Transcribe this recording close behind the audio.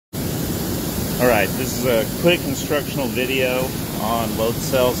Alright, this is a quick instructional video on load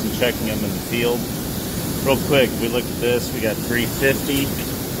cells and checking them in the field. Real quick, we look at this, we got 350.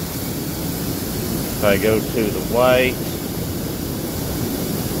 If I go to the white,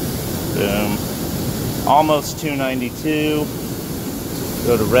 boom, almost 292.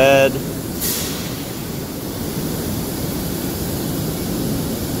 Go to red,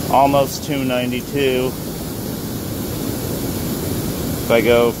 almost 292. If I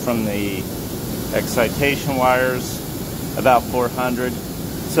go from the excitation wires, about 400.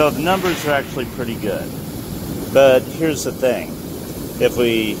 So the numbers are actually pretty good. But here's the thing. If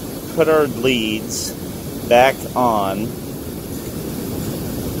we put our leads back on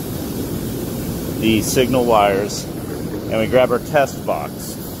the signal wires and we grab our test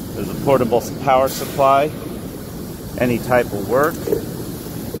box, there's a portable power supply, any type will work.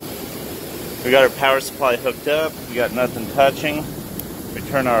 We got our power supply hooked up, we got nothing touching. We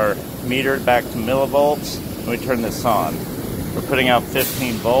turn our meter back to millivolts, and we turn this on. We're putting out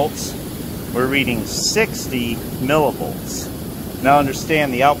 15 volts. We're reading 60 millivolts. Now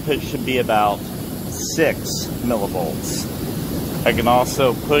understand the output should be about 6 millivolts. I can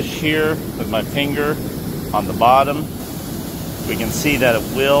also push here with my finger on the bottom. We can see that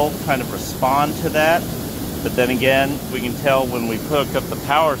it will kind of respond to that, but then again, we can tell when we hook up the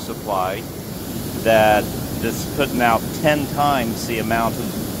power supply that this is putting out 10 times the amount of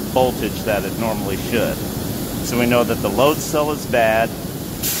voltage that it normally should. So we know that the load cell is bad.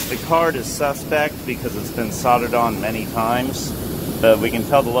 The card is suspect because it's been soldered on many times, but we can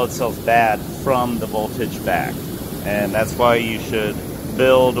tell the load cell is bad from the voltage back. And that's why you should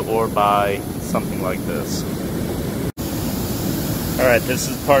build or buy something like this. Alright, this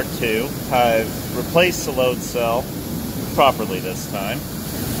is part 2. I've replaced the load cell properly this time.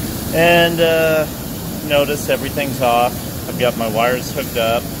 And notice everything's off. I've got my wires hooked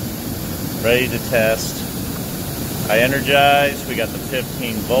up, ready to test. I energize, we got the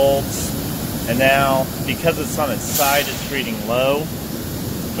 15 volts, and now because it's on its side it's reading low,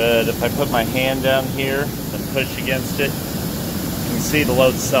 but if I put my hand down here and push against it, you can see the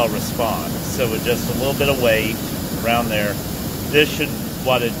load cell respond. So with just a little bit of weight around there, this should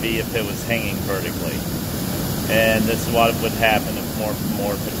what it'd be if it was hanging vertically. And this is what would happen if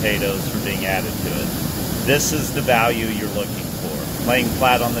more potatoes were being added to it. This is the value you're looking for. Laying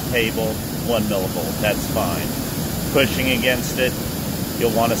flat on the table, 1 millivolt, that's fine. Pushing against it,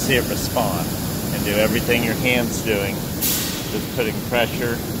 you'll want to see it respond. And do everything your hand's doing. Just putting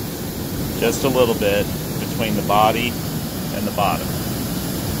pressure just a little bit between the body and the bottom.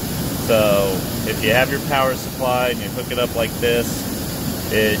 So if you have your power supply and you hook it up like this,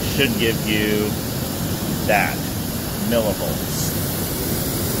 it should give you that, millivolts.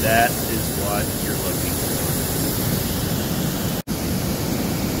 That is what you're looking for.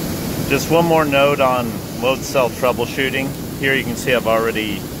 Just one more note on load cell troubleshooting. Here you can see I've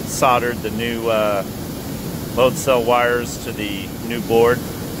already soldered the new load cell wires to the new board.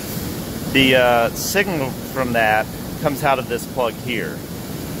 The signal from that comes out of this plug here.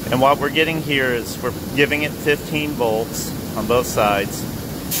 And what we're getting here is we're giving it 15 volts on both sides.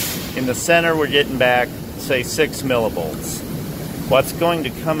 In the center we're getting back, say, 6 millivolts. What's going to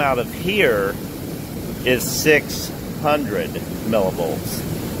come out of here is 600 millivolts.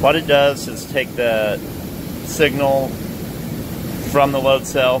 What it does is take the signal from the load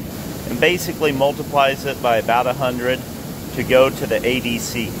cell and basically multiplies it by about 100 to go to the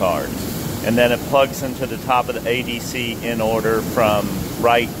ADC card. And then it plugs into the top of the ADC in order from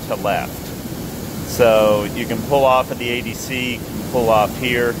right to left. So you can pull off at the ADC, you can pull off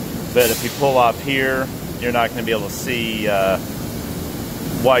here, but if you pull off here, you're not going to be able to see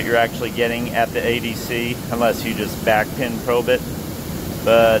what you're actually getting at the ADC unless you just back pin probe it.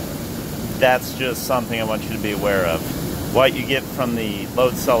 But that's just something I want you to be aware of. What you get from the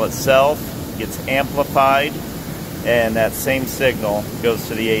load cell itself gets amplified, and that same signal goes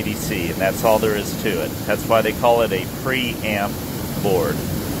to the ADC, and that's all there is to it. That's why they call it a preamp board.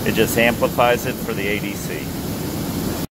 It just amplifies it for the ADC.